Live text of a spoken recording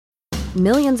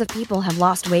Millions of people have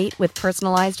lost weight with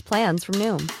personalized plans from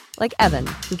Noom. Like Evan,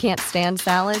 who can't stand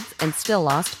salads and still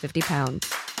lost 50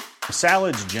 pounds.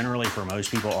 Salads generally for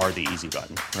most people are the easy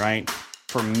button, right?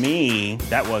 For me,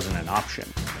 that wasn't an option.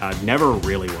 I never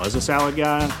really was a salad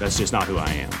guy. That's just not who I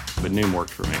am. But Noom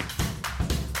worked for me.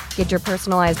 Get your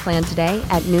personalized plan today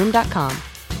at Noom.com.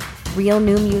 Real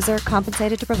Noom user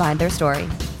compensated to provide their story.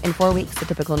 In 4 weeks, the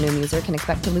typical Noom user can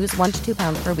expect to lose 1 to 2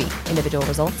 pounds per week. Individual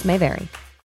results may vary.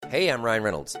 Hey, I'm Ryan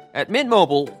Reynolds. At Mint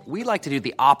Mobile, we like to do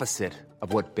the opposite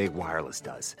of what Big Wireless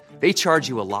does. They charge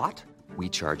you a lot, we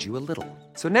charge you a little.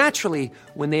 So naturally,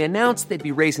 when they announced they'd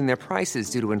be raising their prices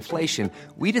due to inflation,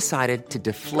 we decided to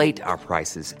deflate our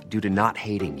prices due to not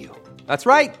hating you. That's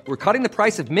right. We're cutting the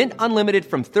price of Mint Unlimited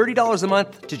from $30 a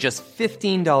month to just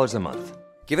 $15 a month.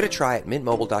 Give it a try at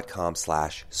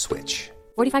mintmobile.com/switch.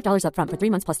 $45 up front for 3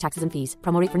 months plus taxes and fees.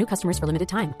 Promo rate for new customers for limited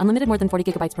time. Unlimited more than 40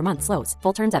 gigabytes per month. Slows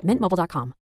full terms at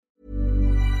mintmobile.com.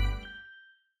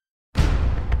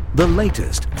 The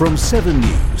latest from 7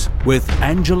 News with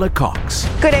Angela Cox.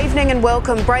 Good evening and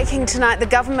welcome. Breaking tonight, the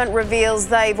government reveals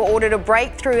they've ordered a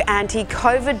breakthrough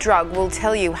anti-COVID drug. We'll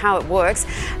tell you how it works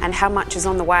and how much is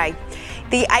on the way.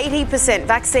 The 80%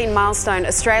 vaccine milestone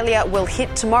Australia will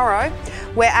hit tomorrow.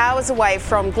 We're hours away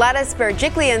from Gladys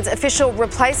Berejiklian's official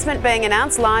replacement being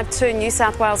announced live to New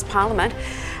South Wales Parliament,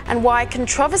 and why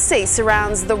controversy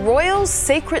surrounds the royal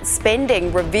secret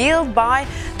spending revealed by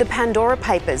the Pandora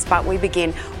Papers. But we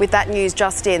begin with that news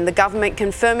just in. The government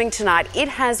confirming tonight it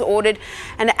has ordered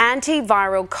an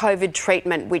antiviral COVID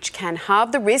treatment which can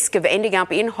halve the risk of ending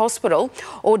up in hospital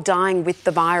or dying with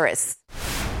the virus.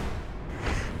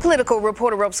 Political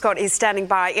reporter Rob Scott is standing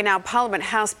by in our Parliament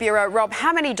House Bureau. Rob,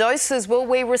 how many doses will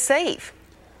we receive?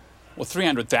 Well,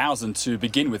 300,000 to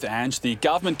begin with, Ange. The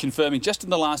government confirming just in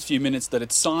the last few minutes that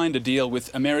it signed a deal with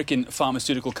American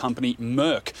pharmaceutical company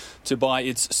Merck to buy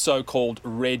its so-called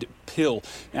red pill.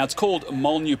 Now, it's called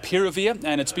Molnupiravir,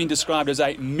 and it's been described as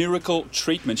a miracle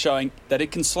treatment, showing that it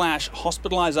can slash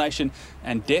hospitalisation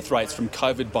and death rates from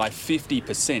COVID by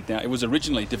 50%. Now, it was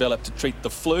originally developed to treat the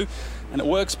flu, and it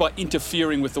works by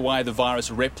interfering with the way the virus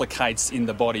replicates in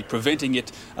the body, preventing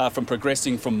it from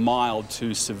progressing from mild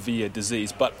to severe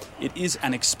disease. But it is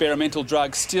an experimental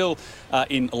drug still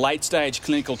in late-stage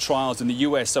clinical trials in the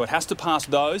US, so it has to pass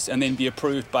those and then be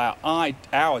approved by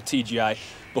our TGA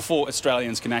before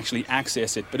Australians can actually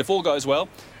access it. But if all goes well,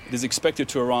 it is expected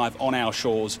to arrive on our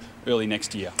shores early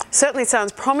next year. Certainly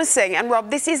sounds promising. And Rob,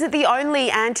 this isn't the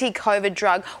only anti-COVID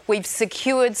drug we've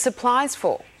secured supplies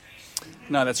for.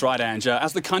 No, that's right, Ange.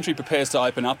 As the country prepares to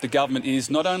open up, the government is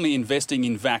not only investing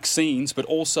in vaccines, but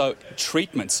also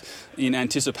treatments in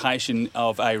anticipation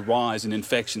of a rise in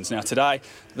infections. Now, today,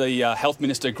 the Health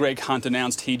Minister, Greg Hunt,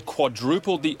 announced he'd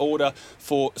quadrupled the order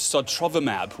for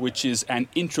Sotrovimab, which is an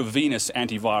intravenous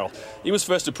antiviral. It was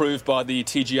first approved by the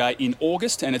TGA in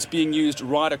August, and it's being used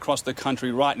right across the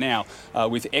country right now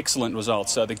with excellent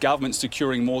results. So the government's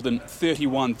securing more than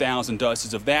 31,000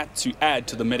 doses of that to add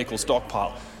to the medical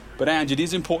stockpile. But, Ange, it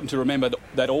is important to remember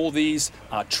that all these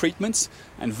treatments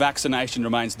and vaccination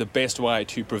remains the best way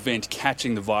to prevent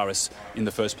catching the virus in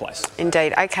the first place.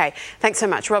 Indeed. OK. Thanks so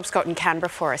much. Rob Scott in Canberra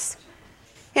for us.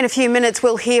 In a few minutes,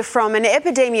 we'll hear from an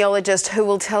epidemiologist who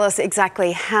will tell us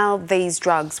exactly how these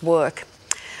drugs work.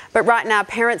 But right now,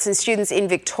 parents and students in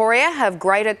Victoria have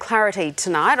greater clarity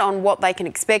tonight on what they can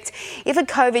expect if a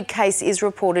COVID case is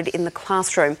reported in the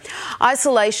classroom.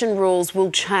 Isolation rules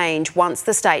will change once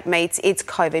the state meets its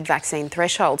COVID vaccine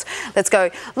thresholds. Let's go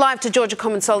live to Georgia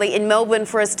Comensoli in Melbourne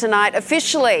for us tonight.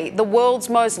 Officially, the world's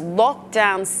most locked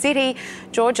down city.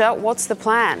 Georgia, what's the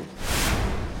plan?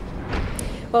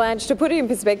 Well, Ange, to put it in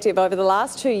perspective, over the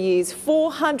last 2 years,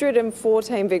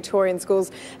 414 Victorian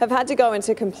schools have had to go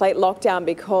into complete lockdown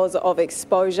because of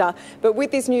exposure. But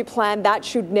with this new plan, that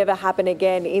should never happen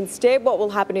again. Instead, what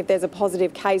will happen if there's a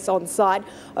positive case on site?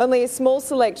 Only a small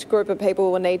select group of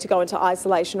people will need to go into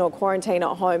isolation or quarantine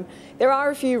at home. There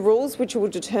are a few rules which will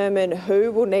determine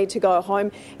who will need to go home,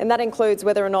 and that includes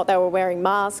whether or not they were wearing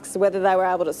masks, whether they were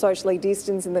able to socially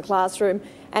distance in the classroom,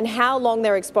 and how long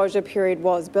their exposure period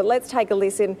was. But let's take a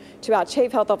listen to our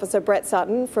Chief Health Officer, Brett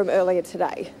Sutton, from earlier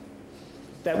today.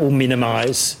 That will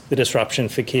minimise the disruption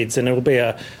for kids, and it will be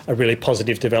a really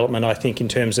positive development, I think, in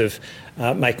terms of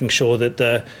making sure that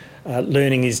the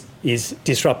learning is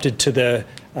disrupted to the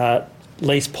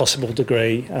least possible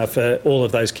degree for all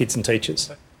of those kids and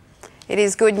teachers. It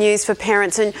is good news for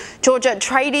parents. And Georgia,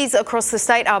 tradies across the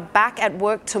state are back at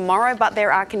work tomorrow, but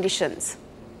there are conditions.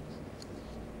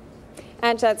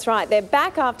 And that's right. They're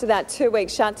back after that 2-week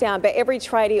shutdown, but every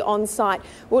tradie on site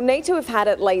will need to have had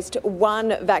at least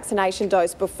one vaccination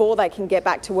dose before they can get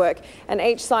back to work. And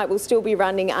each site will still be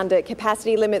running under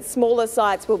capacity limits. Smaller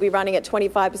sites will be running at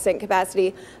 25%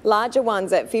 capacity, larger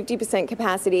ones at 50%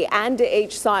 capacity. And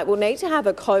each site will need to have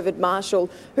a COVID marshal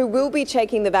who will be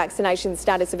checking the vaccination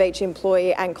status of each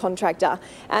employee and contractor.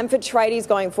 And for tradies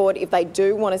going forward, if they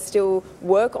do want to still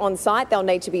work on site, they'll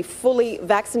need to be fully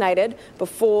vaccinated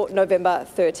before November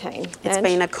 13. It's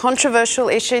been a controversial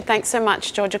issue. Thanks so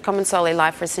much, Georgia Comensoli,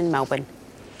 live for us in Melbourne.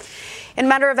 In a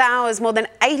matter of hours, more than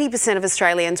 80% of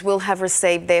Australians will have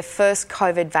received their first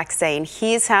COVID vaccine.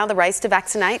 Here's how the race to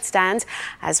vaccinate stands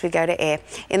as we go to air.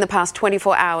 In the past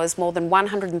 24 hours, more than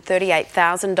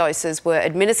 138,000 doses were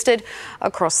administered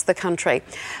across the country.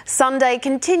 Sunday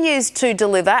continues to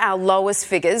deliver our lowest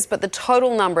figures, but the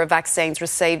total number of vaccines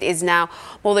received is now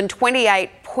more than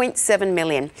 28.7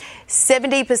 million.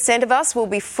 70% of us will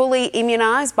be fully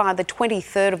immunised by the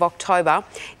 23rd of October.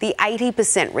 The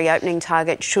 80% reopening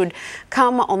target should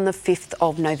come on the 5th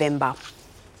of November.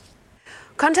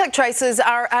 Contact tracers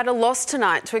are at a loss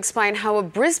tonight to explain how a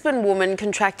Brisbane woman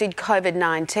contracted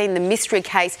COVID-19, the mystery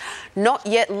case not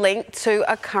yet linked to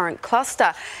a current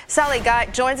cluster. Sally Guy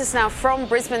joins us now from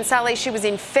Brisbane. Sally, she was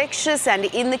infectious and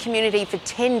in the community for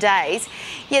 10 days,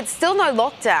 yet still no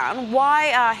lockdown.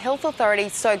 Why are health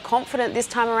authorities so confident this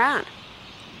time around?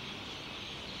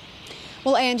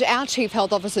 Well, Ange, our Chief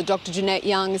Health Officer, Dr Jeanette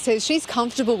Young, says she's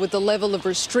comfortable with the level of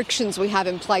restrictions we have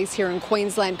in place here in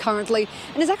Queensland currently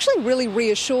and is actually really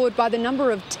reassured by the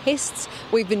number of tests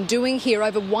we've been doing here.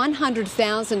 Over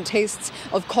 100,000 tests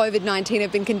of COVID-19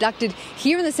 have been conducted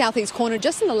here in the southeast corner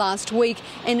just in the last week,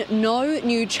 and no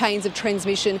new chains of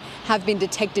transmission have been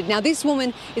detected. Now, this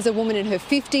woman is a woman in her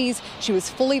 50s. She was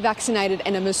fully vaccinated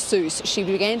and a masseuse. She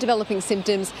began developing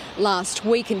symptoms last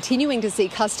week, continuing to see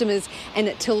customers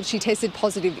until she tested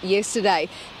positive yesterday.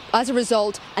 As a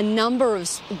result, a number of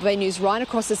venues right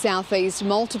across the southeast,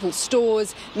 multiple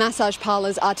stores, massage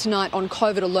parlours are tonight on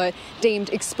COVID alert, deemed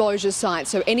exposure sites.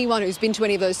 So anyone who's been to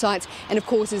any of those sites and of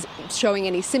course is showing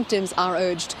any symptoms are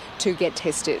urged to get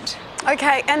tested.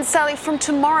 OK, and Sally, from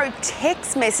tomorrow,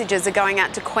 text messages are going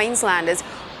out to Queenslanders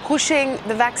pushing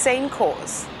the vaccine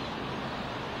cause.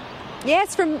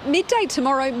 Yes, from midday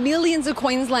tomorrow, millions of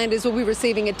Queenslanders will be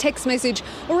receiving a text message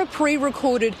or a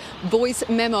pre-recorded voice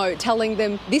memo telling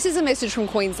them this is a message from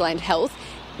Queensland Health.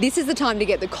 This is the time to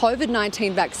get the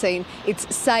COVID-19 vaccine.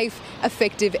 It's safe,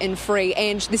 effective and free.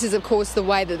 And this is, of course, the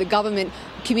way that the government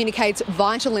communicates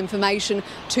vital information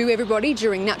to everybody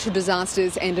during natural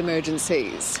disasters and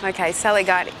emergencies. OK, Sally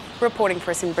Guide reporting for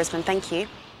us in Brisbane. Thank you.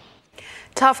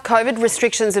 Tough COVID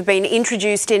restrictions have been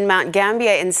introduced in Mount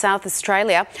Gambier in South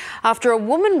Australia after a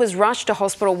woman was rushed to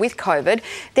hospital with COVID.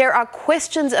 There are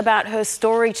questions about her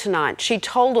story tonight. She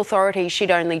told authorities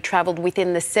she'd only travelled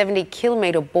within the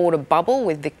 70-kilometre border bubble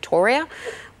with Victoria,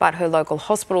 but her local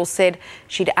hospital said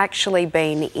she'd actually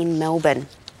been in Melbourne.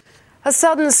 A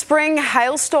sudden spring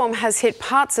hailstorm has hit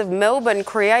parts of Melbourne,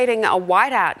 creating a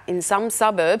whiteout in some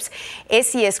suburbs.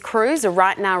 SES crews are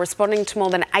right now responding to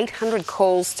more than 800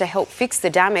 calls to help fix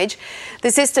the damage. The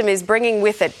system is bringing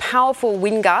with it powerful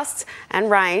wind gusts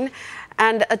and rain,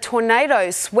 and a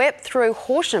tornado swept through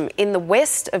Horsham in the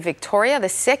west of Victoria, the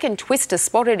second twister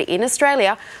spotted in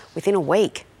Australia within a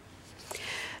week.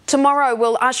 Tomorrow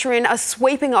will usher in a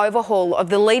sweeping overhaul of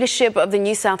the leadership of the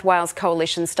New South Wales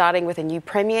Coalition, starting with a new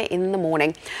Premier in the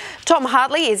morning. Tom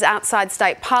Hartley is outside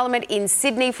State Parliament in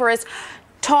Sydney for us.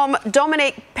 Tom,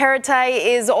 Dominic Perrottet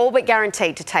is all but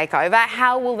guaranteed to take over.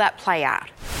 How will that play out?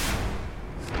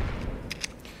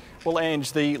 Well,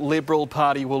 Ange, the Liberal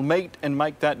Party will meet and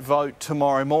make that vote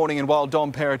tomorrow morning. And while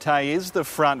Dom Perrottet is the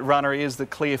front runner, he is the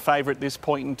clear favourite at this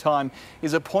point in time,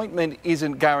 his appointment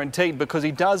isn't guaranteed because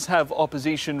he does have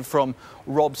opposition from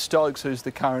Rob Stokes, who's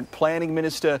the current planning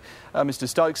minister. Mr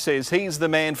Stokes says he's the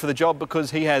man for the job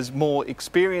because he has more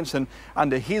experience, and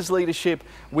under his leadership,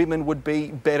 women would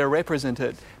be better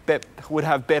represented, would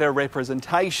have better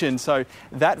representation. So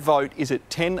that vote is at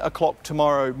 10 o'clock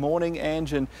tomorrow morning,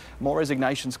 Ange, and more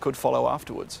resignations could follow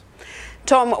afterwards.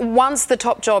 Tom, once the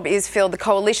top job is filled, the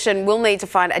Coalition will need to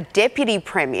find a deputy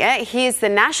premier. Here's the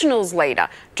Nationals leader,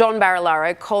 John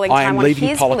Barilaro, calling time on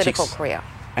his political career.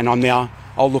 And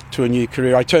I'll look to a new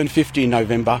career. I turned 50 in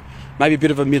November, maybe a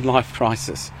bit of a midlife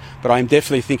crisis, but I'm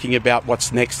definitely thinking about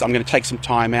what's next. I'm going to take some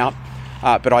time out,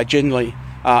 but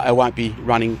I won't be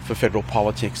running for federal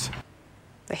politics.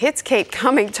 The hits keep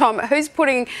coming, Tom. Who's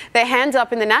putting their hands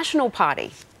up in the National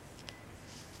Party?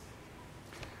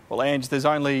 Well, Ange, there's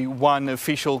only one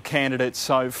official candidate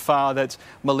so far. That's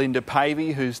Melinda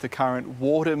Pavey, who's the current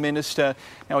water minister.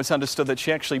 Now, it's understood that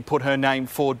she actually put her name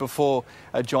forward before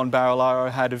John Barilaro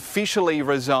had officially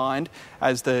resigned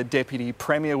as the deputy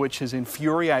premier, which has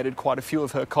infuriated quite a few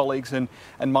of her colleagues and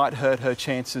might hurt her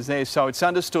chances there. So it's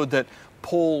understood that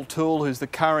Paul Toole, who's the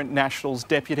current Nationals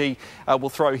deputy, will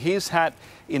throw his hat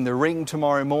in the ring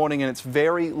tomorrow morning, and it's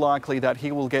very likely that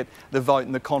he will get the vote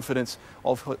and the confidence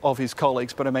of his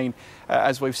colleagues. But I mean,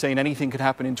 as we've seen, anything could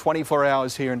happen in 24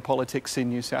 hours here in politics in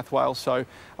New South Wales. So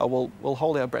we'll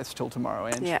hold our breaths till tomorrow,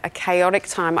 Ange. Yeah, a chaotic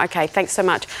time. OK, thanks so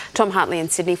much. Tom Hartley in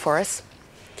Sydney for us.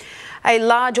 A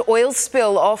large oil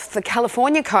spill off the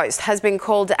California coast has been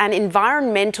called an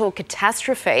environmental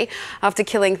catastrophe after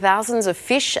killing thousands of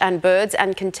fish and birds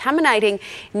and contaminating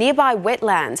nearby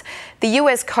wetlands. The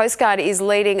US Coast Guard is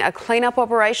leading a cleanup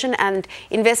operation and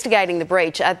investigating the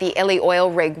breach at the Ellie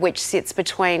oil rig, which sits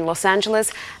between Los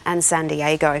Angeles and San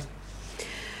Diego.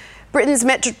 Britain's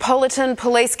Metropolitan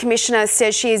Police Commissioner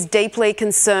says she is deeply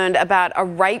concerned about a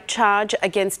rape charge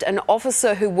against an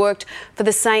officer who worked for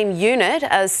the same unit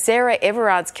as Sarah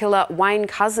Everard's killer, Wayne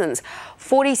Couzens.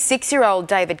 46-year-old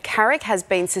David Carrick has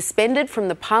been suspended from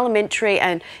the Parliamentary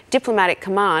and Diplomatic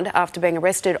Command after being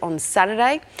arrested on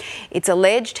Saturday. It's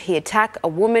alleged he attacked a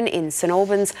woman in St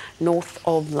Albans, north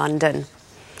of London.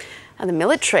 And the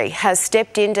military has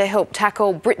stepped in to help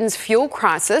tackle Britain's fuel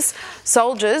crisis.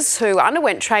 Soldiers who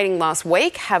underwent training last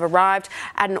week have arrived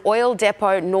at an oil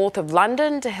depot north of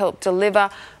London to help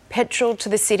deliver petrol to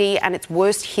the city and its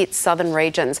worst-hit southern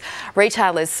regions.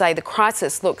 Retailers say the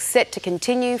crisis looks set to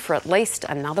continue for at least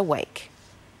another week.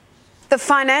 The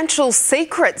financial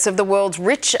secrets of the world's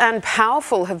rich and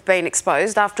powerful have been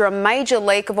exposed after a major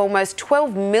leak of almost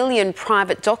 12 million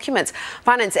private documents.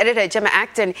 Finance editor Gemma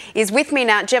Acton is with me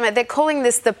now. Gemma, they're calling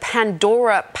this the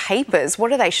Pandora Papers.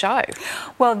 What do they show?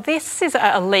 Well, this is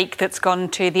a leak that's gone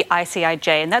to the ICIJ,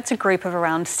 and that's a group of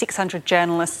around 600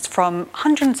 journalists from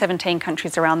 117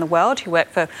 countries around the world who work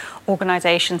for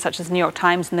organisations such as the New York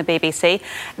Times and the BBC.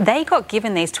 They got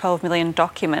given these 12 million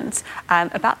documents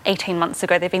about 18 months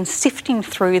ago. They've been sifting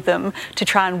through them to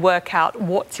try and work out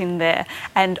what's in there,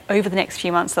 and over the next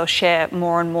few months they'll share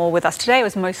more and more with us. Today it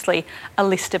was mostly a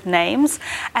list of names,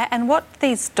 and what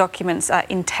these documents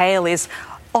entail is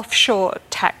offshore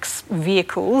tax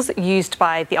vehicles used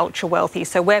by the ultra-wealthy,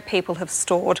 so where people have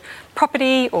stored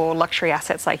property or luxury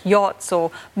assets like yachts or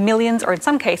millions, or in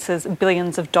some cases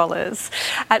billions of dollars.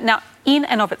 Now, in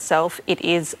and of itself, it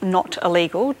is not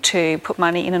illegal to put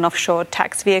money in an offshore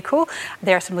tax vehicle.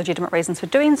 There are some legitimate reasons for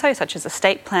doing so, such as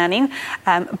estate planning,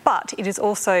 but it is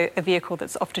also a vehicle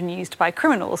that's often used by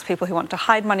criminals, people who want to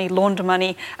hide money, launder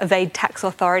money, evade tax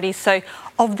authorities. So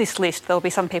of this list, there'll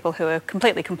be some people who are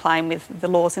completely complying with the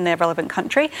laws in their relevant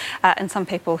country, and some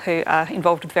people who are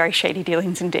involved with very shady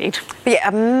dealings indeed. But yeah,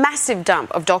 a massive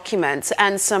dump of documents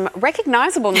and some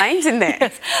recognisable names in there.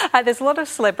 Yes. There's a lot of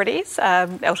celebrities,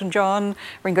 Elton John,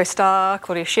 Ringo Starr,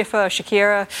 Claudia Schiffer,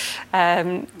 Shakira,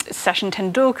 Sachin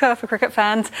Tendulkar for cricket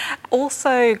fans.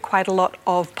 Also quite a lot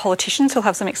of politicians who'll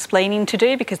have some explaining to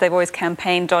do because they've always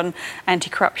campaigned on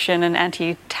anti-corruption and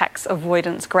anti-tax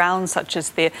avoidance grounds, such as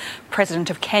the President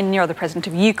of Kenya or the President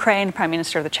of Ukraine, Prime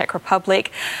Minister of the Czech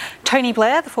Republic. Tony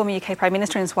Blair, the former UK Prime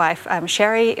Minister, and his wife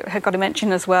Sherry had got a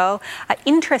mention as well.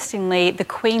 Interestingly, the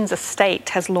Queen's estate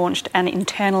has launched an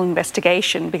internal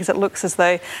investigation because it looks as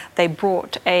though they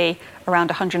brought around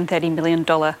 $130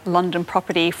 million London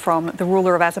property from the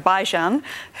ruler of Azerbaijan,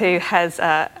 who has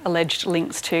alleged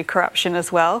links to corruption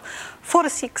as well. 4 to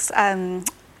 6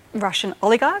 Russian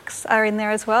oligarchs are in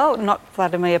there as well, not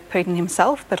Vladimir Putin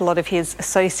himself, but a lot of his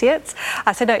associates.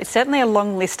 So no, it's certainly a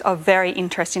long list of very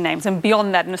interesting names, and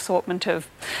beyond that, an assortment of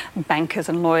bankers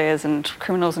and lawyers and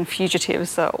criminals and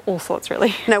fugitives, all sorts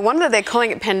really. No wonder they're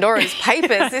calling it Pandora's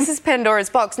Papers. This is Pandora's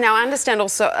box. Now, I understand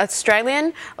also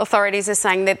Australian authorities are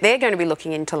saying that they're going to be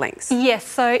looking into links. Yes,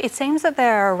 so it seems that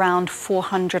there are around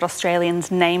 400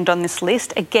 Australians named on this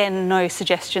list. Again, no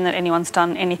suggestion that anyone's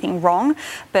done anything wrong,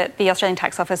 but the Australian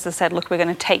Tax Office has said, look, we're going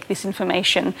to take this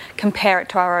information, compare it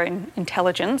to our own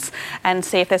intelligence and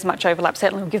see if there's much overlap.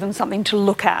 Certainly we'll give them something to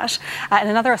look at. And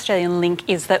another Australian link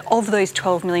is that of those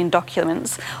 12 million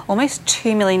documents, almost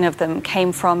 2 million of them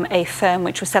came from a firm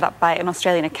which was set up by an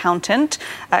Australian accountant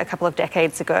a couple of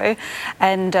decades ago.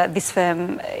 And this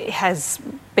firm has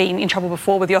been in trouble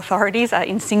before with the authorities.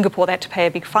 In Singapore, they had to pay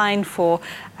a big fine for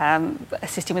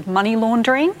assisting with money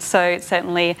laundering. So it's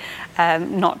certainly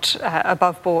not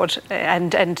above board,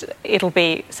 and it'll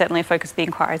be certainly a focus of the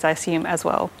inquiries, I assume, as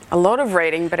well. A lot of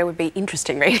reading, but it would be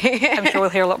interesting reading. I'm sure we'll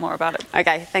hear a lot more about it.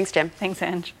 Okay, thanks, Jem. Thanks,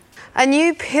 Ange. A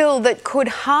new pill that could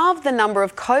halve the number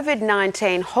of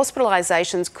COVID-19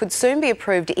 hospitalisations could soon be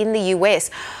approved in the US.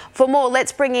 For more,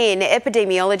 let's bring in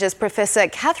epidemiologist Professor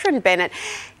Catherine Bennett.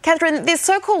 Catherine, this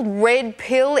so-called red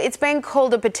pill, it's been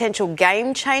called a potential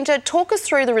game changer. Talk us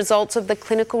through the results of the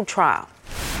clinical trial.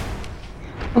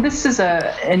 Well, this is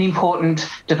an important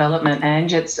development,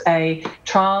 Ange. It's a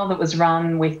trial that was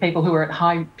run with people who are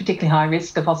at particularly high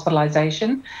risk of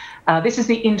hospitalisation. This is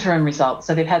the interim result.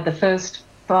 So they've had the first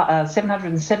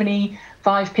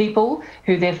 775 people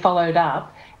who they've followed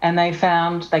up, and they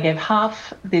gave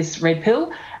half this red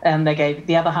pill and they gave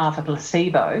the other half a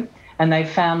placebo, and they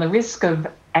found the risk of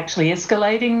actually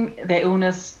escalating their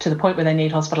illness to the point where they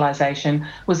need hospitalisation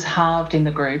was halved in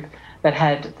the group that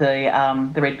had the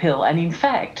red pill. And in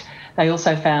fact, they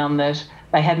also found that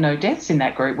they had no deaths in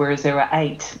that group, whereas there were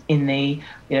 8 in the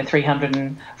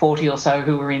 340 or so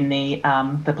who were in the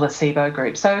placebo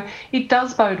group. So it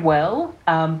does bode well.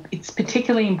 It's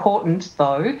particularly important,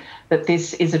 though, that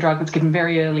this is a drug that's given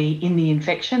very early in the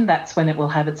infection. That's when it will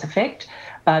have its effect.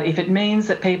 But if it means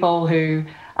that people who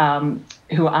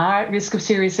are at risk of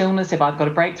serious illness, they've either got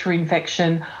a breakthrough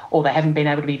infection or they haven't been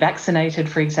able to be vaccinated,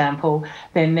 for example,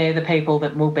 then they're the people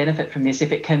that will benefit from this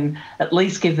if it can at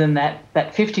least give them that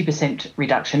 50%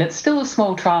 reduction. It's still a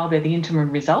small trial, they're the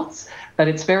interim results, but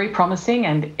it's very promising,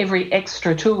 and every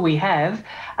extra tool we have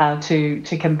to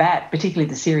combat particularly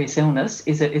the serious illness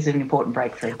is an important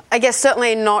breakthrough. I guess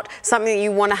certainly not something that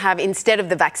you want to have instead of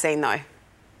the vaccine, though.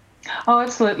 Oh,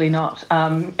 absolutely not.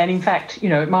 And in fact,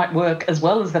 it might work as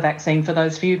well as the vaccine for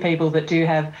those few people that do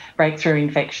have breakthrough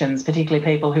infections, particularly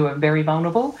people who are very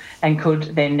vulnerable and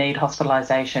could then need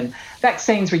hospitalisation.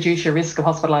 Vaccines reduce your risk of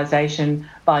hospitalisation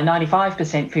by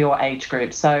 95% for your age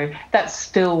group. So that's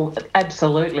still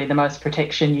absolutely the most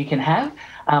protection you can have.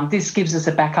 This gives us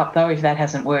a backup, though, if that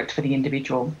hasn't worked for the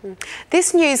individual.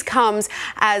 This news comes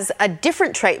as a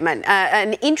different treatment.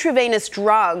 An intravenous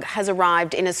drug has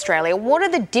arrived in Australia. What are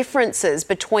the differences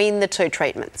between the two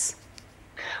treatments?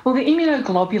 Well, the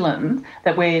immunoglobulin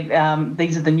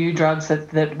these are the new drugs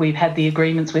that we've had the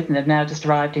agreements with and have now just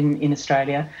arrived in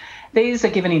Australia. These are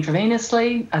given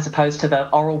intravenously as opposed to the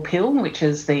oral pill, which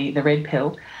is the red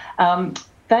pill.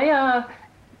 They are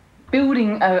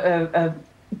building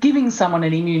giving someone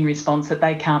an immune response that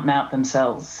they can't mount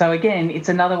themselves. So again, it's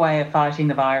another way of fighting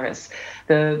the virus.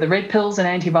 The red pill's an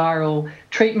antiviral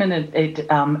treatment. It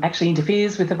actually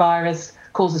interferes with the virus,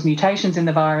 causes mutations in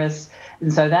the virus,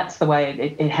 and so that's the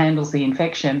way it handles the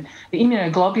infection. The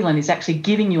immunoglobulin is actually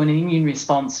giving you an immune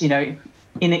response,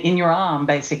 in your arm,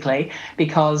 basically,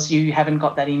 because you haven't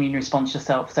got that immune response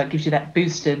yourself. So it gives you that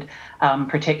boosted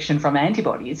protection from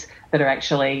antibodies that are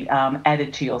actually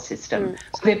added to your system.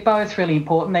 So they're both really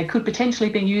important. They could potentially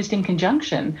be used in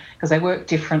conjunction because they work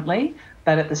differently,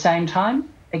 but at the same time,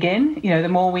 again, the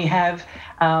more we have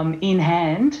in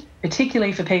hand,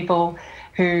 particularly for people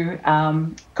who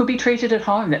could be treated at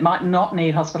home that might not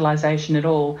need hospitalisation at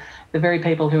all, the very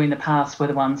people who in the past were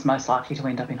the ones most likely to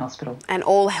end up in hospital. And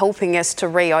all helping us to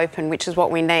reopen, which is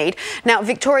what we need. Now,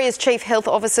 Victoria's Chief Health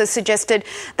Officer suggested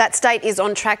that state is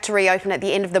on track to reopen at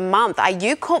the end of the month. Are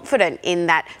you confident in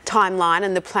that timeline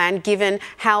and the plan, given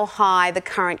how high the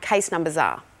current case numbers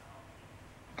are?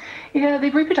 Yeah, the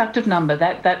reproductive number,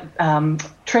 that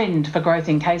trend for growth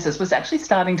in cases was actually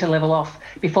starting to level off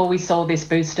before we saw this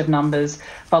boost of numbers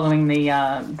following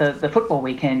the football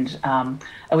weekend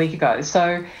a week ago.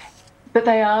 But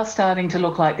they are starting to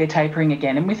look like they're tapering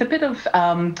again. And with a bit of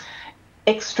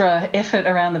extra effort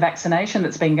around the vaccination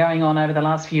that's been going on over the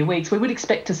last few weeks, we would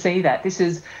expect to see that. This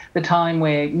is the time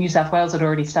where New South Wales had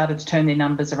already started to turn their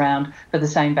numbers around for the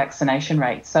same vaccination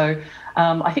rate. So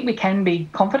I think we can be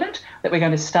confident that we're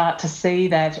going to start to see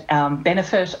that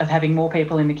benefit of having more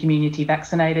people in the community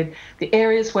vaccinated. The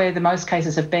areas where the most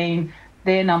cases have been,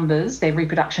 their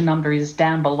reproduction number is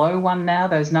down below 1 now.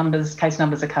 Those case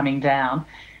numbers are coming down.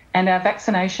 And our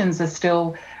vaccinations are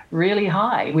still really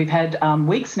high. We've had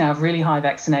weeks now of really high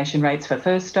vaccination rates for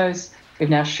first dose. We've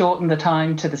now shortened the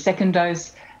time to the second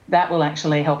dose. That will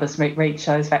actually help us reach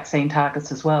those vaccine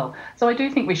targets as well. So I do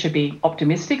think we should be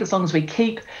optimistic as long as we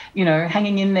keep,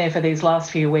 hanging in there for these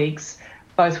last few weeks,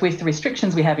 both with the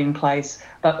restrictions we have in place,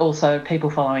 but also people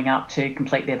following up to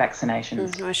complete their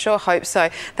vaccinations. I sure hope so.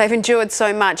 They've endured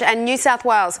so much. And New South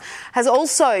Wales has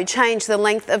also changed the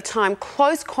length of time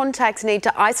close contacts need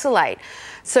to isolate.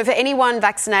 So for anyone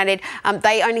vaccinated,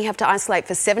 they only have to isolate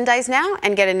for 7 days now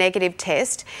and get a negative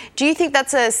test. Do you think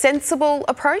that's a sensible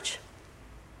approach?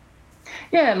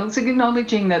 Yeah, it's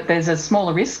acknowledging that there's a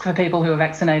smaller risk for people who are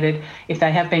vaccinated if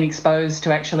they have been exposed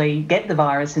to actually get the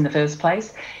virus in the first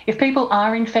place. If people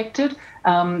are infected,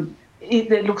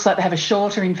 it looks like they have a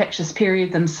shorter infectious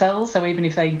period themselves. So even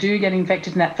if they do get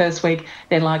infected in that first week,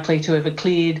 they're likely to have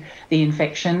cleared the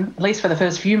infection. At least for the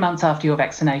first few months after your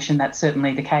vaccination, that's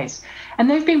certainly the case. And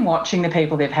they've been watching the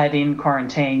people they've had in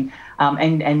quarantine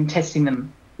and testing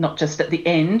them, not just at the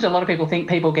end. A lot of people think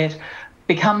people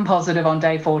become positive on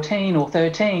day 14 or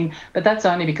 13, but that's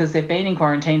only because they've been in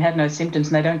quarantine, had no symptoms,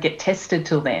 and they don't get tested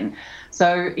till then.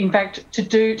 So, in fact,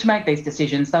 to make these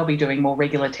decisions, they'll be doing more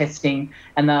regular testing,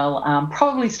 and they'll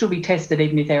probably still be tested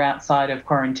even if they're outside of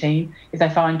quarantine. If they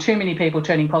find too many people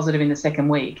turning positive in the second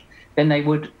week, then they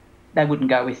wouldn't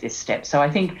go with this step. So I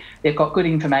think they've got good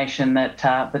information that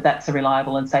that's a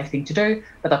reliable and safe thing to do,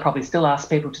 but they'll probably still ask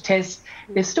people to test.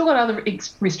 They've still got other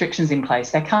restrictions in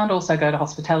place. They can't also go to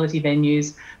hospitality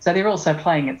venues, so they're also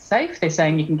playing it safe. They're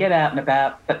saying you can get out and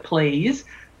about, but please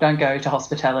don't go to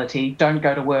hospitality, don't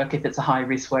go to work if it's a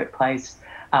high-risk workplace,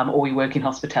 or you work in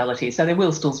hospitality. So there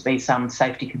will still be some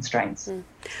safety constraints.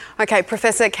 Okay,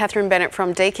 Professor Catherine Bennett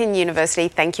from Deakin University,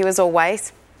 thank you as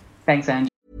always. Thanks, Ange.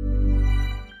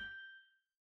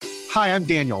 Hi, I'm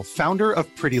Daniel, founder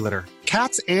of Pretty Litter.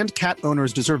 Cats and cat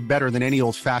owners deserve better than any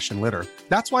old-fashioned litter.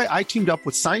 That's why I teamed up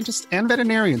with scientists and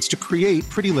veterinarians to create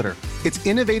Pretty Litter. Its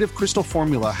innovative crystal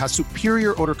formula has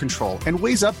superior odor control and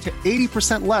weighs up to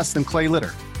 80% less than clay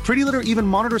litter. Pretty Litter even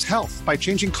monitors health by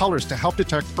changing colors to help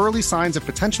detect early signs of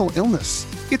potential illness.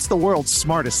 It's the world's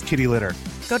smartest kitty litter.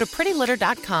 Go to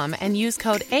prettylitter.com and use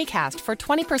code ACAST for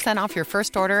 20% off your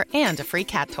first order and a free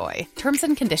cat toy. Terms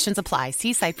and conditions apply.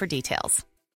 See site for details.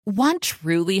 Want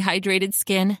truly hydrated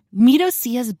skin? Meet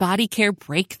Osea's Body Care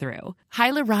Breakthrough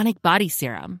Hyaluronic Body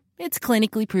Serum. It's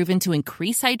clinically proven to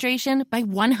increase hydration by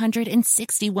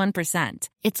 161%.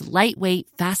 It's lightweight,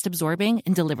 fast-absorbing,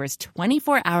 and delivers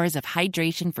 24 hours of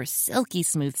hydration for silky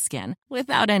smooth skin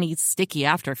without any sticky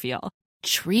afterfeel.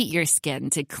 Treat your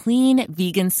skin to clean,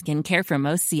 vegan skincare from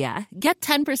Osea. Get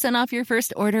 10% off your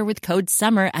first order with code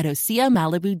SUMMER at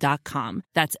OseaMalibu.com.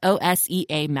 That's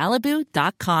OSEA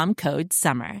Malibu.com, code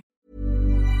SUMMER.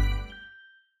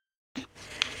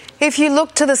 If you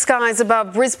look to the skies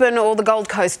above Brisbane or the Gold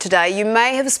Coast today, you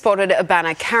may have spotted a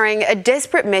banner carrying a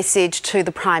desperate message to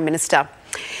the Prime Minister.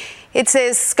 It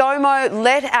says, ScoMo,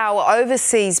 let our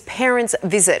overseas parents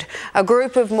visit. A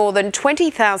group of more than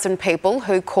 20,000 people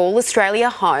who call Australia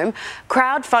home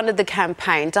crowdfunded the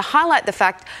campaign to highlight the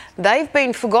fact they've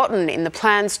been forgotten in the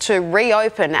plans to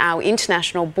reopen our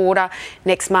international border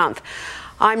next month.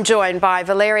 I'm joined by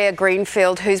Valeria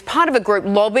Greenfield, who's part of a group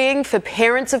lobbying for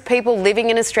parents of people living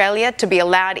in Australia to be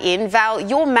allowed in. Val,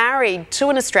 you're married to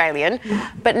an Australian,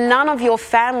 but none of your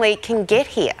family can get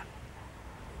here.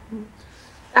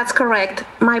 That's correct.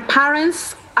 My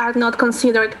parents are not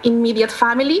considered immediate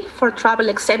family for travel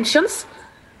exemptions,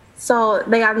 so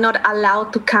they are not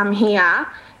allowed to come here.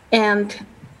 And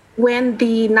when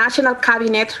the National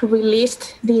Cabinet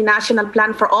released the National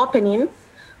Plan for Opening,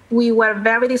 we were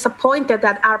very disappointed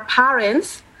that our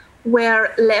parents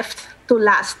were left to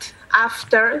last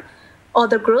after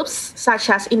other groups such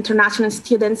as international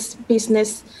students,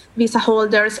 business visa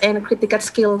holders, and critical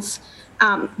skills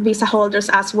visa holders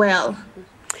as well.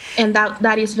 And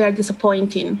that is very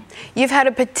disappointing. You've had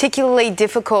a particularly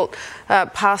difficult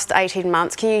past 18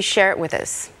 months. Can you share it with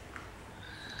us?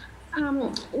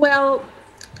 Well,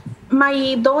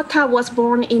 my daughter was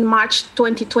born in March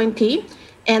 2020,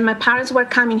 and my parents were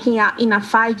coming here in a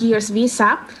 5-year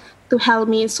visa to help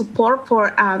me support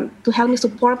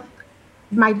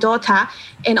my daughter,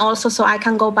 and also so I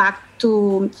can go back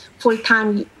to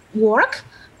full-time work.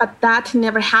 But that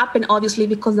never happened, obviously,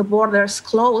 because the borders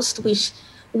closed, which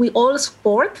we all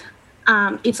support.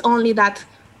 It's only that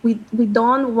we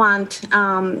don't want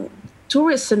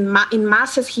tourism in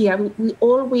masses here.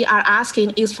 All we are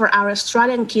asking is for our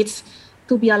Australian kids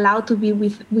to be allowed to be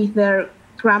with their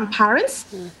grandparents,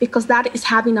 because that is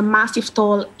having a massive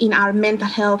toll in our mental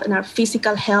health and our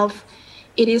physical health.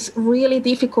 It is really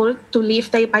difficult to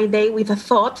live day by day with the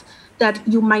thought that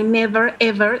you might never,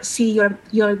 ever see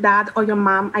your dad or your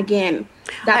mom again.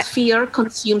 That fear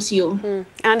consumes you.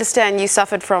 I understand you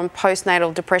suffered from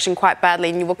postnatal depression quite badly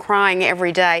and you were crying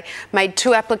every day, made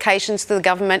 2 applications to the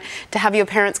government to have your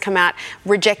parents come out,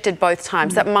 rejected both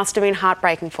times. That must have been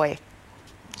heartbreaking for you.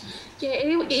 Yeah,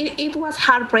 it was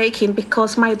heartbreaking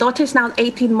because my daughter is now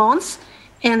 18 months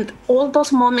and all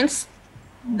those moments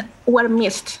were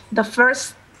missed. The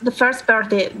first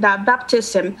birthday, the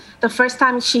baptism, the first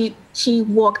time she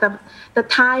walked,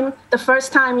 the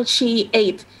first time she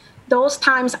ate, those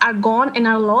times are gone and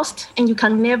are lost, and you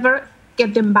can never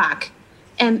get them back.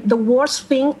 And the worst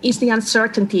thing is the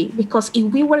uncertainty, because if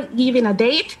we were given a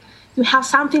date, you have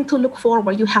something to look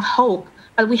forward, you have hope,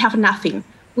 but we have nothing.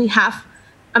 We have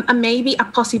maybe a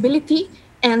possibility.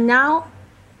 And now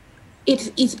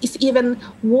it's even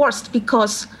worse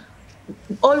because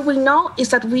all we know is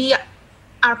that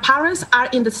our parents are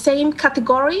in the same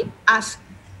category as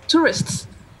tourists,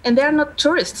 and they're not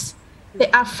tourists. They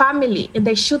are family, and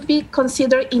they should be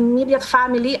considered immediate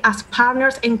family as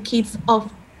partners and kids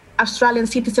of Australian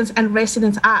citizens and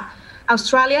residents are.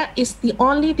 Australia is the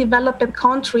only developed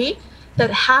country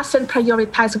that hasn't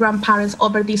prioritized grandparents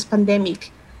over this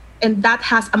pandemic. And that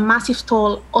has a massive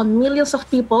toll on millions of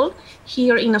people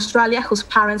here in Australia whose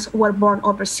parents were born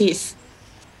overseas.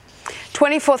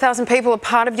 24,000 people are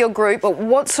part of your group, but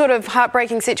what sort of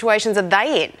heartbreaking situations are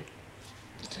they in?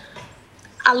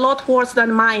 A lot worse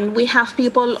than mine. We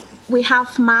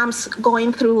have moms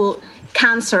going through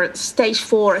cancer, stage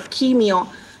 4, chemo,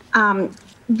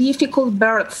 difficult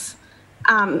births,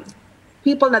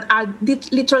 people that are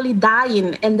literally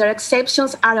dying, and their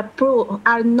exceptions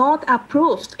are not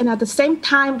approved. And at the same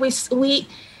time, we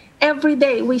every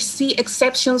day we see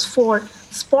exceptions for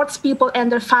sports people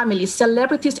and their families,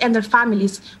 celebrities and their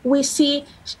families. We see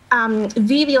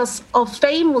videos of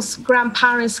famous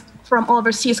grandparents from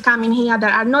overseas coming here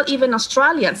that are not even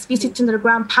Australians, visiting their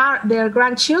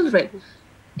grandchildren,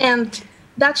 and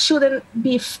that shouldn't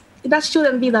be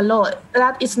the law.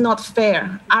 That is not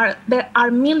fair. There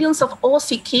are millions of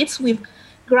Aussie kids with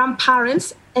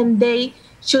grandparents, and they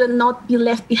should not be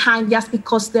left behind just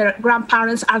because their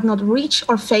grandparents are not rich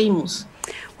or famous.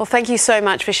 Well, thank you so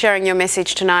much for sharing your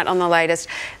message tonight on The Latest.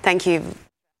 Thank you.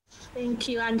 Thank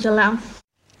you, Angela.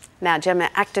 Now, Gemma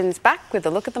Acton's back with a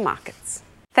look at the markets.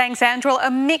 Thanks, Andrew.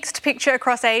 A mixed picture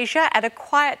across Asia at a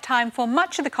quiet time for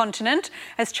much of the continent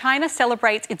as China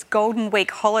celebrates its Golden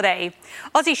Week holiday.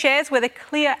 Aussie shares were the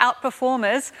clear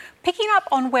outperformers, picking up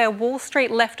on where Wall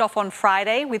Street left off on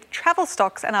Friday, with travel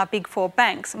stocks and our big four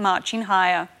banks marching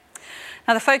higher.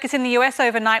 Now, the focus in the US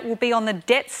overnight will be on the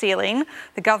debt ceiling.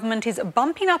 The government is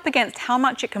bumping up against how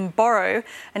much it can borrow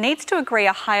and needs to agree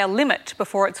a higher limit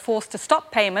before it's forced to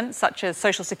stop payments such as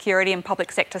Social Security and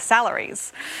public sector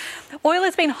salaries. Oil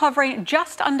has been hovering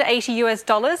just under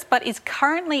 $80 but is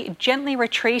currently gently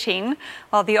retreating,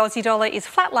 while the Aussie dollar is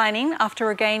flatlining after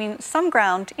regaining some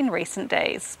ground in recent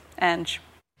days. Ange.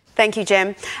 Thank you,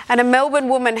 Jem. And a Melbourne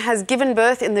woman has given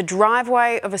birth in the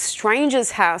driveway of a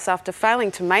stranger's house after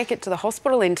failing to make it to the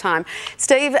hospital in time.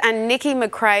 Steve and Nikki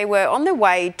McRae were on their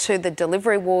way to the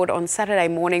delivery ward on Saturday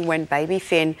morning when baby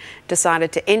Finn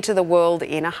decided to enter the world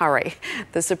in a hurry.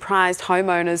 The surprised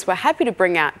homeowners were happy to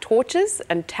bring out torches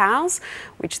and towels,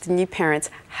 which the new parents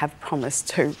have promised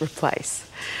to replace.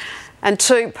 And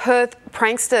two Perth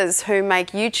pranksters who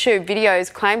make YouTube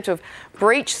videos claim to have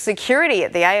breached security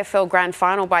at the AFL Grand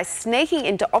Final by sneaking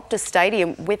into Optus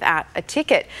Stadium without a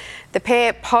ticket. The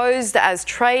pair posed as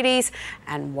tradies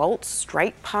and waltzed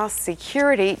straight past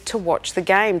security to watch the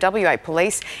game. WA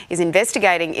Police is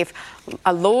investigating if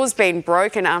a law's been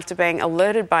broken after being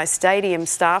alerted by stadium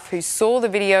staff who saw the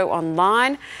video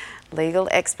online. Legal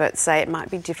experts say it might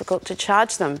be difficult to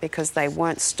charge them because they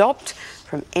weren't stopped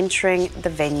from entering the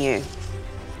venue.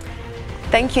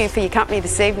 Thank you for your company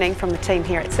this evening from the team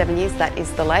here at 7 News. That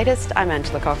is The Latest. I'm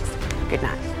Angela Cox. Good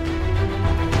night.